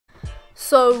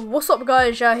So what's up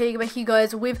guys, Zhao here back you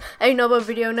guys with another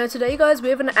video. Now today guys we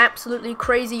have an absolutely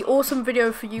crazy awesome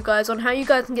video for you guys on how you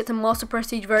guys can get to master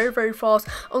prestige very fast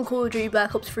on Call of Duty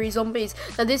Black Ops 3 Zombies.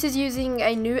 Now this is using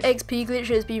a new XP glitch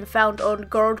that has been found on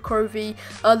Gorod Krovi.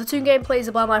 The two gameplays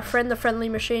are by my friend the Friendly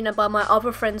Machine and by my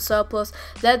other friend Surplus.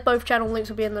 Both channel links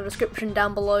will be in the description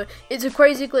down below. It's a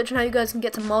crazy glitch on how you guys can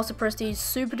get to master prestige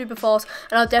super duper fast,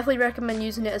 and I'll definitely recommend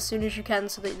using it as soon as you can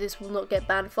so that this will not get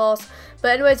banned fast.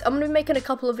 But anyways, I'm going to be making a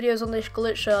couple of videos on this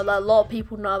glitch that a lot of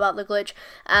people know about the glitch,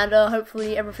 and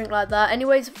hopefully everything like that.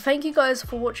 Anyways, thank you guys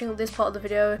for watching this part of the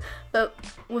video, but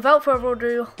without further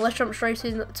ado, let's jump straight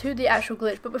into the actual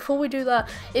glitch. But before we do that,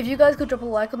 if you guys could drop a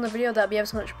like on the video, that'd be ever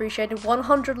so much appreciated.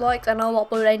 100 likes and I'll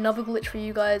upload another glitch for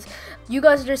you guys. You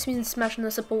guys have just been smashing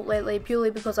the support lately, purely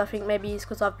because I think maybe it's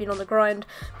because I've been on the grind.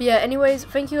 But yeah, anyways,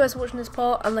 thank you guys for watching this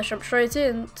part, and let's jump straight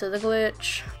into the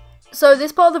glitch. So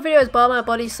this part of the video is by my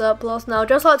buddy Surplus. Now I'd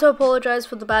just like to apologise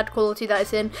for the bad quality that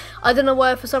it's in. I don't know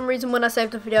why, for some reason when I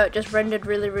saved the video it just rendered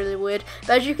really weird.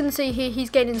 But as you can see here, he's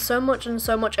gaining so much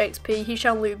XP. His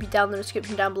channel will be down in the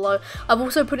description down below. I've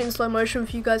also put it in slow motion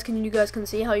for you guys can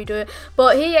see how you do it.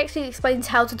 But he actually explains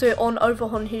how to do it over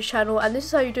on his channel, and this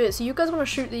is how you do it. So you guys want to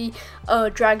shoot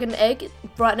the dragon egg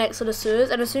right next to the sewers,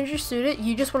 and as soon as you shoot it,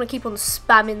 you just want to keep on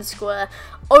spamming square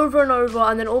over and over,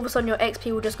 and then all of a sudden your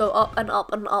XP will just go up and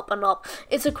up and up and up.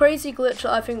 It's a crazy glitch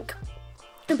that I think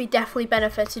can be definitely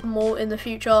benefited more in the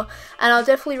future, and I'll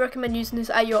definitely recommend using this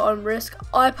at your own risk.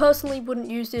 I personally wouldn't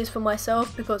use this for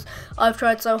myself because I've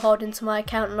tried so hard into my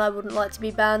account and I wouldn't like to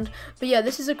be banned. But yeah,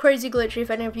 this is a crazy glitch. If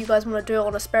any of you guys want to do it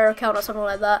on a spare account or something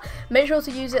like that, make sure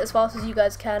to use it as fast as you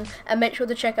guys can, and make sure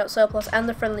to check out Surplus and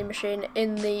the Friendly Machine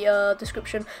in the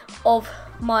description of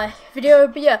my video.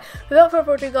 But yeah, without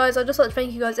further ado guys, I'd just like to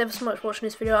thank you guys ever so much for watching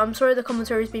this video. I'm sorry the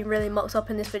commentary's been really mucked up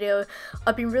in this video.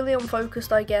 I've been really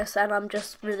unfocused, I guess, and I'm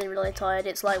just really tired.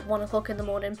 It's like 1 o'clock in the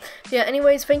morning. Yeah,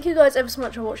 anyways, thank you guys ever so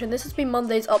much for watching. This has been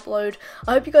Monday's upload.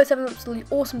 I hope you guys have an absolutely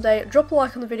awesome day. Drop a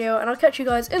like on the video, and I'll catch you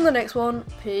guys in the next one.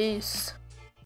 Peace.